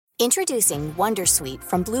Introducing Wondersuite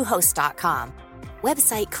from Bluehost.com.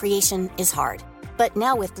 Website creation is hard, but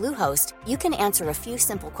now with Bluehost, you can answer a few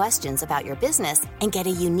simple questions about your business and get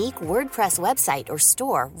a unique WordPress website or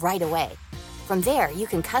store right away. From there, you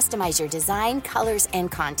can customize your design, colors,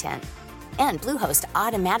 and content. And Bluehost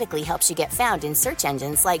automatically helps you get found in search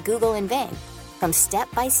engines like Google and Bing. From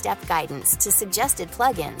step-by-step guidance to suggested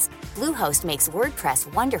plugins, Bluehost makes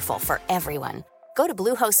WordPress wonderful for everyone. Go to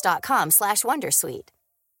bluehost.com/wondersuite.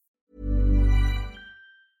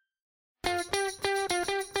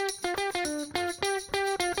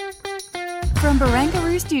 From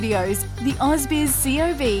Barangaroo Studios, the AusBiz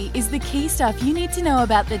COB is the key stuff you need to know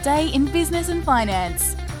about the day in business and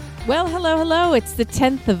finance. Well, hello. It's the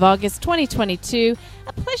 10th of August, 2022.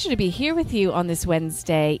 A pleasure to be here with you on this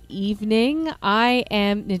Wednesday evening. I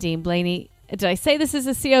am Nadine Blaney. Did I say this is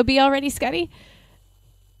a COB already, Scotty?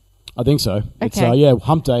 I think so. It's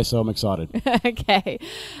hump day, so I'm excited. Okay.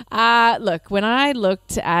 Look, when I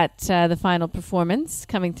looked at the final performance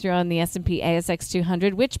coming through on the S&P ASX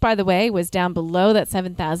 200, which, by the way, was down below that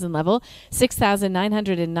 7,000 level,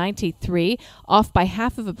 6,993, off by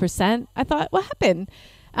 0.5%, I thought, what happened?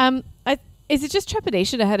 Is it just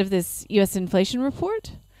trepidation ahead of this U.S. inflation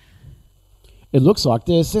report? It looks like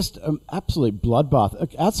there's just an absolute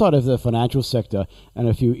bloodbath outside of the financial sector and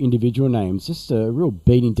a few individual names, just a real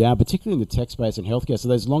beating down, particularly in the tech space and healthcare. So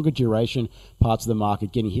those longer duration parts of the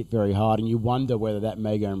market getting hit very hard, and you wonder whether that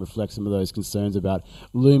may go and reflect some of those concerns about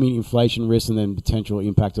looming inflation risks and then potential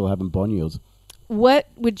impact it'll have on bond yields. What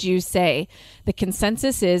would you say the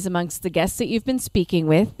consensus is amongst the guests that you've been speaking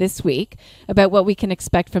with this week about what we can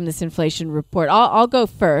expect from this inflation report? I'll go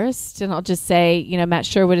first, and I'll just say, Matt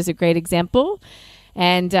Sherwood is a great example.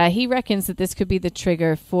 And he reckons that this could be the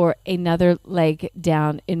trigger for another leg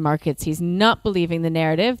down in markets. He's not believing the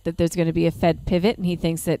narrative that there's going to be a Fed pivot, and he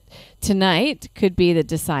thinks that tonight could be the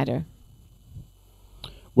decider.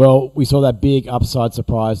 Well, we saw that big upside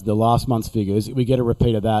surprise, the last month's figures. We get a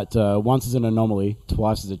repeat of that. Once as an anomaly,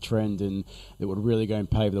 twice as a trend, and it would really go and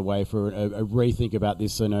pave the way for a rethink about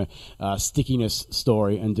this stickiness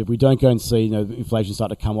story. And if we don't go and see inflation start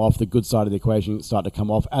to come off, the good side of the equation start to come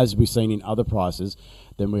off, as we've seen in other prices,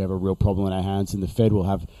 then we have a real problem in our hands, and the Fed will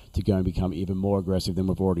have to go and become even more aggressive than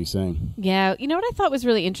we've already seen. Yeah, you know what I thought was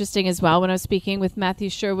really interesting as well when I was speaking with Matthew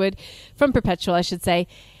Sherwood from Perpetual, I should say.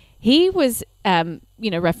 He was,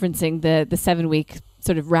 referencing the 7-week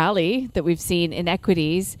sort of rally that we've seen in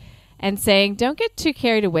equities and saying, don't get too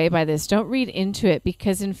carried away by this. Don't read into it,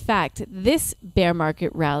 because, in fact, this bear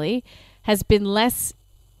market rally has been less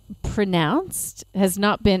pronounced, has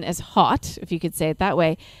not been as hot, if you could say it that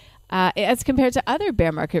way, as compared to other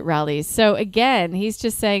bear market rallies. So, again, he's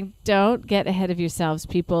just saying, don't get ahead of yourselves,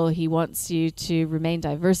 people. He wants you to remain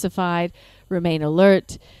diversified, remain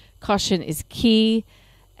alert. Caution is key.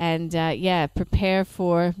 And, prepare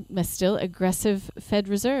for a still aggressive Fed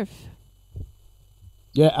Reserve.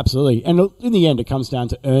 Yeah, absolutely. And in the end, it comes down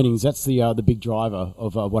to earnings. That's the big driver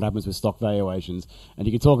of what happens with stock valuations. And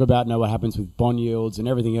you can talk about what happens with bond yields and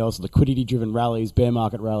everything else, liquidity-driven rallies, bear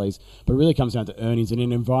market rallies. But it really comes down to earnings. And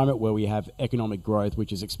in an environment where we have economic growth,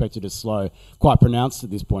 which is expected to slow, quite pronounced at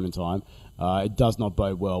this point in time, it does not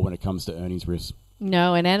bode well when it comes to earnings risks.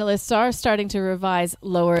 No, and analysts are starting to revise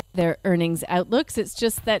lower their earnings outlooks. It's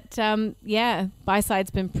just that, buy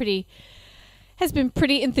side's been pretty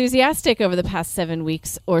enthusiastic over the past 7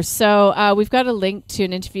 weeks or so. We've got a link to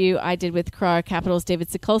an interview I did with Carrara Capital's David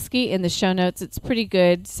Sokulski in the show notes. It's pretty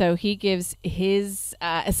good. So he gives his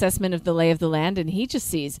assessment of the lay of the land, and he just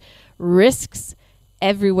sees risks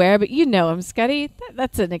everywhere. But you know him, Scotty.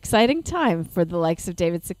 That's an exciting time for the likes of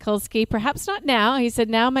David Sokulski. Perhaps not now. He said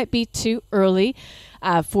now might be too early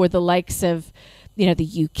for the likes of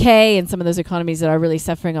the UK and some of those economies that are really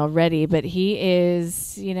suffering already. But he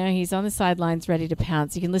is, he's on the sidelines ready to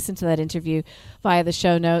pounce. You can listen to that interview via the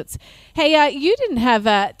show notes. Hey, you didn't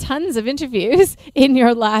have tons of interviews in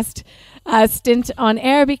your last stint on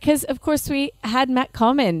air because, of course, we had Matt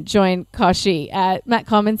Comyn join Koshi. Matt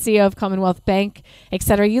Comyn, CEO of Commonwealth Bank,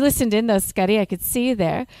 etc. You listened in, though, Scotty. I could see you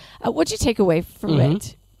there. What did you take away from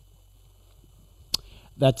it?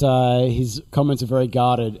 That his comments are very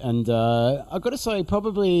guarded, and I've got to say,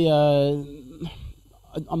 probably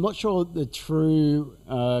I'm not sure the true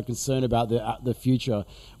concern about the future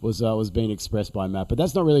was being expressed by Matt, but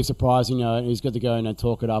that's not really surprising. He's got to go in and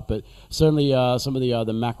talk it up, but certainly some of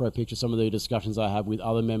the macro picture, some of the discussions I have with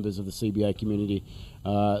other members of the CBA community,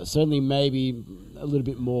 certainly maybe a little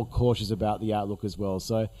bit more cautious about the outlook as well.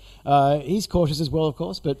 So he's cautious as well, of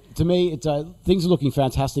course, but to me, things are looking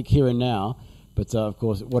fantastic here and now. But, of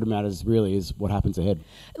course, what matters really is what happens ahead.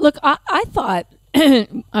 Look, I thought,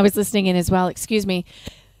 I was listening in as well, excuse me,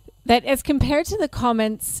 that as compared to the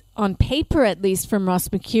comments on paper, at least from Ross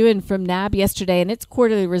McEwen from NAB yesterday and its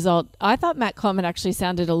quarterly result, I thought Matt Coleman actually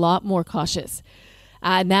sounded a lot more cautious.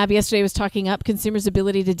 NAB yesterday was talking up consumers'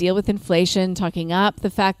 ability to deal with inflation, talking up the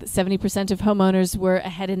fact that 70% of homeowners were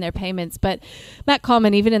ahead in their payments. But Matt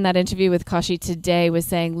Coleman, even in that interview with Kashi today, was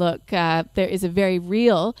saying, look, there is a very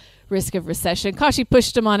real risk of recession. Kashi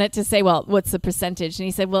pushed him on it to say, well, what's the percentage? And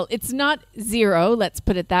he said, well, it's not zero, let's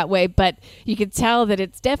put it that way, but you could tell that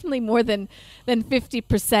it's definitely more than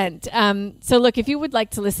 50%. So look, if you would like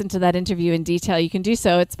to listen to that interview in detail, you can do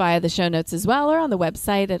so. It's via the show notes as well, or on the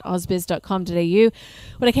website at ausbiz.com.au.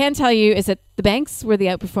 What I can tell you is that the banks were the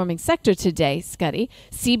outperforming sector today, Scotty.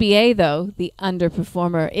 CBA, though, the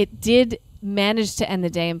underperformer. It did managed to end the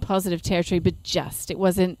day in positive territory, but just. It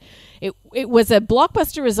wasn't. It was a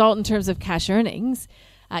blockbuster result in terms of cash earnings,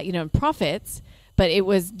 and profits, but it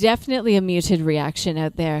was definitely a muted reaction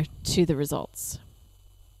out there to the results.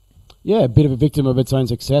 Yeah, a bit of a victim of its own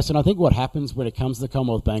success. And I think what happens when it comes to the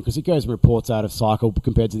Commonwealth Bank, because it goes and reports out of cycle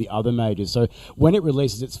compared to the other majors. So when it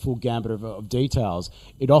releases its full gambit of details,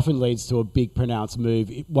 it often leads to a big pronounced move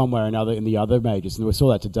one way or another in the other majors. And we saw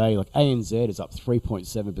that today, like ANZ is up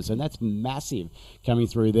 3.7%. That's massive coming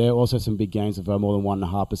through there. Also some big gains of more than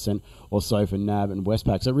 1.5% or so for NAB and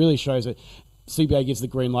Westpac. So it really shows that CBA gives the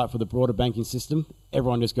green light for the broader banking system.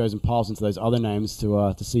 Everyone just goes and piles into those other names to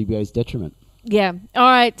CBA's detriment. Yeah. All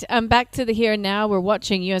right. Back to the here and now. We're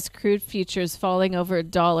watching U.S. crude futures falling over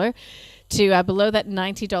 $1 to below that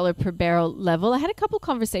 $90 per barrel level. I had a couple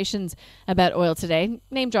conversations about oil today,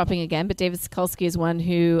 name dropping again, but David Sikulski is one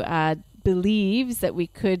who believes that we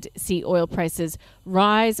could see oil prices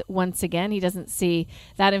rise once again. He doesn't see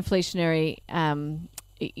that inflationary,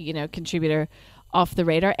 contributor off the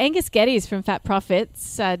radar. Angus Geddes from Fat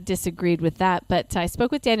Profits disagreed with that, but I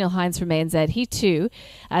spoke with Daniel Hines from ANZ. He too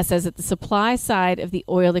says that the supply side of the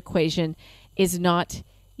oil equation is not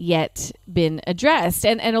yet been addressed.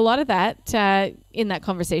 And a lot of that in that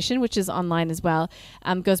conversation, which is online as well,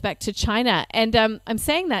 goes back to China. And I'm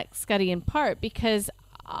saying that, Scotty, in part because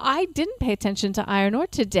I didn't pay attention to iron ore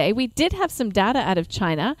today. We did have some data out of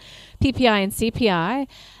China. PPI and CPI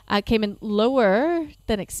came in lower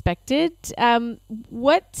than expected.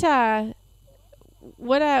 What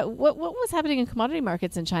was happening in commodity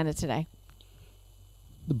markets in China today?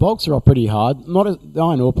 The bulks are up pretty hard. The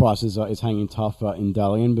iron ore price is hanging tough in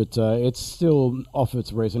Dalian, but it's still off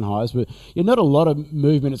its recent highs. But not a lot of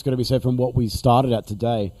movement. It's going to be said from what we started at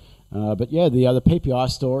today. But yeah, the PPI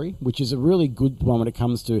story, which is a really good one when it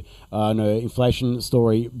comes to inflation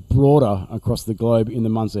story broader across the globe in the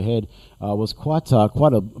months ahead, was quite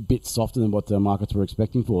a bit softer than what the markets were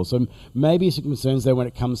expecting for. So maybe some concerns there when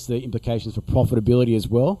it comes to implications for profitability as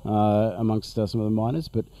well amongst some of the miners.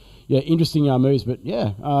 But yeah, interesting moves. But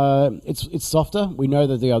yeah, it's softer. We know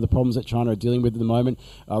that the problems that China are dealing with at the moment,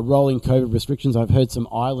 rolling COVID restrictions. I've heard some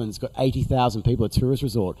islands got 80,000 people, a tourist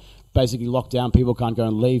resort, basically locked down. People can't go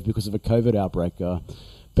and leave because of a COVID outbreak.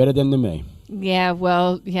 Better them than me. Yeah,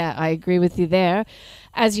 well, yeah, I agree with you there.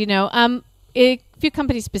 As you know, a few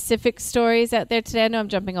company-specific stories out there today. I know I'm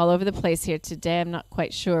jumping all over the place here today. I'm not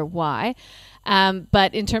quite sure why.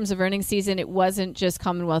 But in terms of earnings season, it wasn't just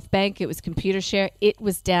Commonwealth Bank. It was Computershare. It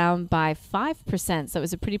was down by 5%. So it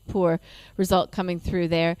was a pretty poor result coming through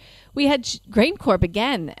there. We had GrainCorp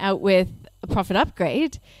again out with a profit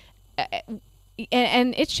upgrade.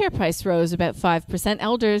 And its share price rose about 5%.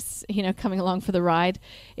 Elders, coming along for the ride,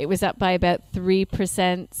 it was up by about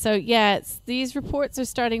 3%. So, yeah, these reports are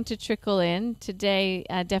starting to trickle in. Today,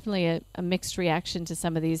 definitely a mixed reaction to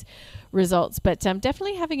some of these results, but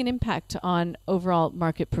definitely having an impact on overall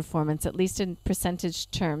market performance, at least in percentage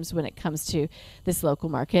terms when it comes to this local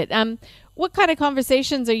market. What kind of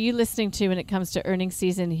conversations are you listening to when it comes to earnings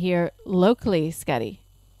season here locally, Scotty?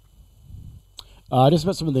 Just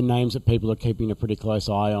about some of the names that people are keeping a pretty close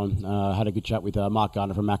eye on. Had a good chat with Mark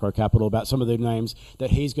Gardner from Macro Capital about some of the names that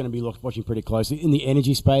he's going to be watching pretty closely. In the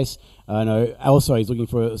energy space, also he's looking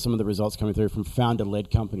for some of the results coming through from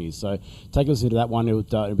founder-led companies. So take a listen to that one.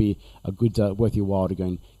 It'll be a good, worth your while to go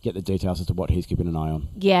and get the details as to what he's keeping an eye on.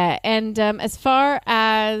 Yeah, and as far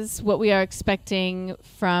as what we are expecting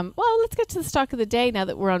from, well, let's get to the stock of the day now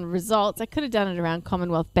that we're on results. I could have done it around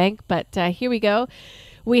Commonwealth Bank, but here we go.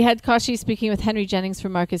 We had Kashi speaking with Henry Jennings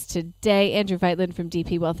from Marcus today, Andrew Veitland from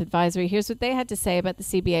DP Wealth Advisory. Here's what they had to say about the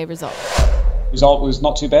CBA result. Result was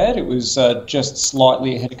not too bad. It was just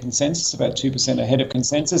slightly ahead of consensus, about 2% ahead of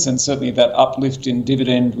consensus, and certainly that uplift in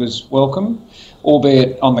dividend was welcome,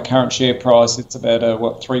 albeit on the current share price, it's about a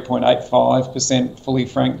 3.85% fully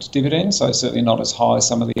franked dividend, so certainly not as high as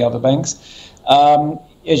some of the other banks.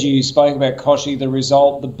 as you spoke about, Kochie,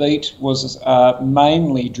 the beat was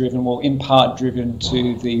mainly driven, well, in part driven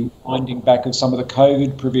to the winding back of some of the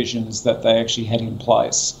COVID provisions that they actually had in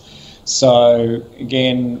place. So,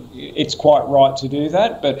 again, it's quite right to do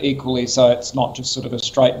that, but equally so it's not just sort of a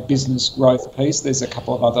straight business growth piece. There's a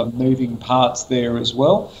couple of other moving parts there as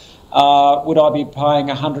well. Would I be paying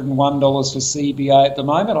 $101 for CBA at the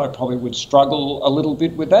moment? I probably would struggle a little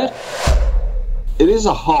bit with that. It is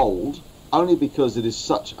a hold, only because it is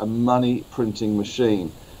such a money printing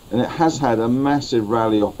machine, and it has had a massive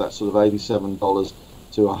rally off that sort of $87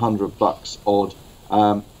 to $100 odd.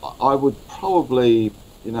 I would probably,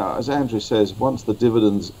 as Andrew says, once the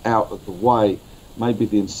dividend's out of the way, maybe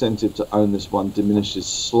the incentive to own this one diminishes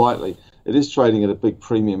slightly. It is trading at a big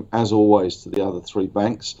premium, as always, to the other three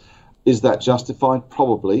banks. Is that justified?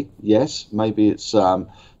 Probably, yes. Maybe it's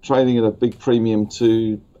trading at a big premium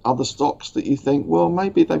to other stocks that you think, well,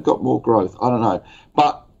 maybe they've got more growth. I don't know.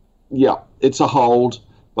 But, yeah, it's a hold.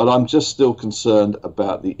 But I'm just still concerned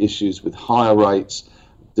about the issues with higher rates,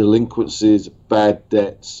 delinquencies, bad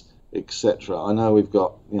debts, etc. I know we've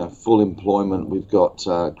got full employment, we've got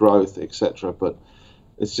growth, etc. But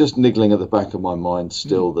it's just niggling at the back of my mind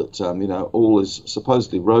still that all is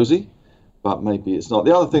supposedly rosy, but maybe it's not.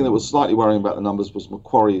 The other thing that was slightly worrying about the numbers was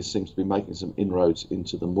Macquarie seems to be making some inroads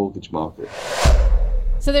into the mortgage market.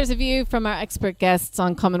 So there's a view from our expert guests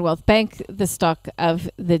on Commonwealth Bank, the stock of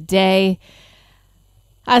the day.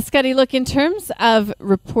 Scotty, look, in terms of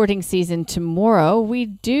reporting season tomorrow, we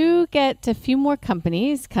do get a few more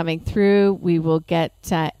companies coming through. We will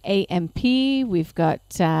get AMP, we've got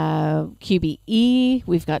QBE,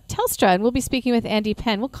 we've got Telstra, and we'll be speaking with Andy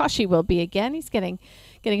Penn. Well, Kochie will be again. He's getting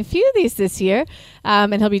a few of these this year,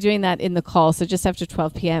 and he'll be doing that in the call, so just after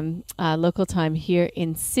 12 p.m. Local time here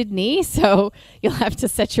in Sydney. So you'll have to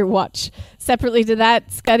set your watch separately to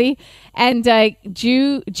that, Scotty. And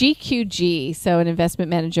GQG, so an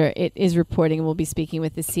investment manager, it is reporting, and we'll be speaking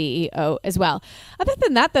with the CEO as well. Other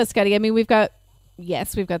than that, though, Scotty, I mean, we've got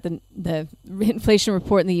the inflation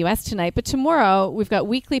report in the U.S. tonight, but tomorrow we've got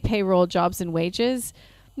weekly payroll, jobs and wages.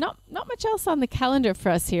 Not much else on the calendar for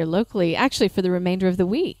us here locally, actually, for the remainder of the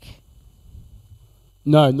week.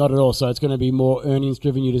 No, not at all. So it's going to be more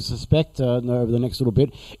earnings-driven, you'd suspect, over the next little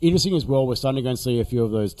bit. Interesting as well, we're starting to go and see a few of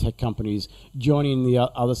those tech companies joining the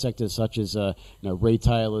other sectors, such as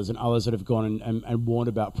retailers and others that have gone and warned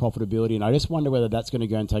about profitability. And I just wonder whether that's going to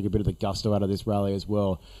go and take a bit of the gusto out of this rally as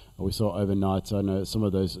well. We saw overnight, I know some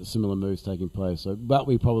of those similar moves taking place. So that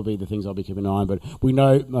will be probably the things I'll be keeping an eye on. But we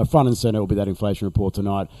know front and centre will be that inflation report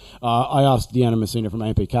tonight. I asked Deanna Messina from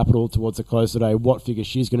AMP Capital towards the close today what figure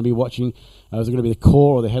she's going to be watching. Is it going to be the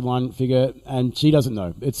core or the headline figure? And she doesn't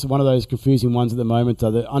know. It's one of those confusing ones at the moment.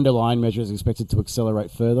 The underlying measure is expected to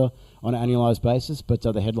accelerate further on an annualised basis, but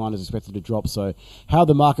the headline is expected to drop. So how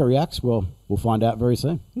the market reacts, well, we'll find out very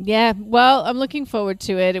soon. Yeah, well, I'm looking forward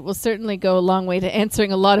to it. It will certainly go a long way to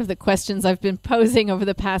answering a lot of the questions I've been posing over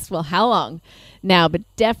the past, how long now, but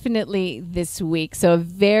definitely this week. So a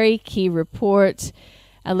very key report.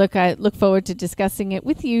 I look forward to discussing it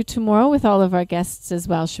with you tomorrow with all of our guests as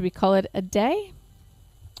well. Should we call it a day?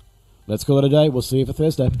 Let's call it a day. We'll see you for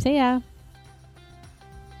Thursday. See ya.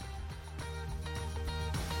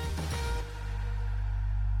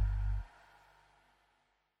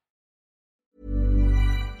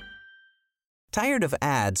 Tired of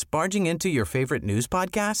ads barging into your favorite news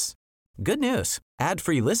podcasts? Good news.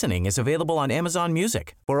 Ad-free listening is available on Amazon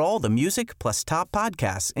Music for all the music plus top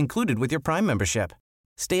podcasts included with your Prime membership.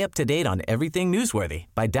 Stay up to date on everything newsworthy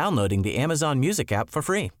by downloading the Amazon Music app for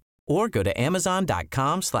free or go to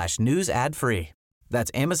amazon.com/news ad free.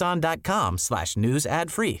 That's amazon.com/news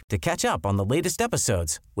ad free to catch up on the latest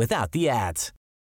episodes without the ads.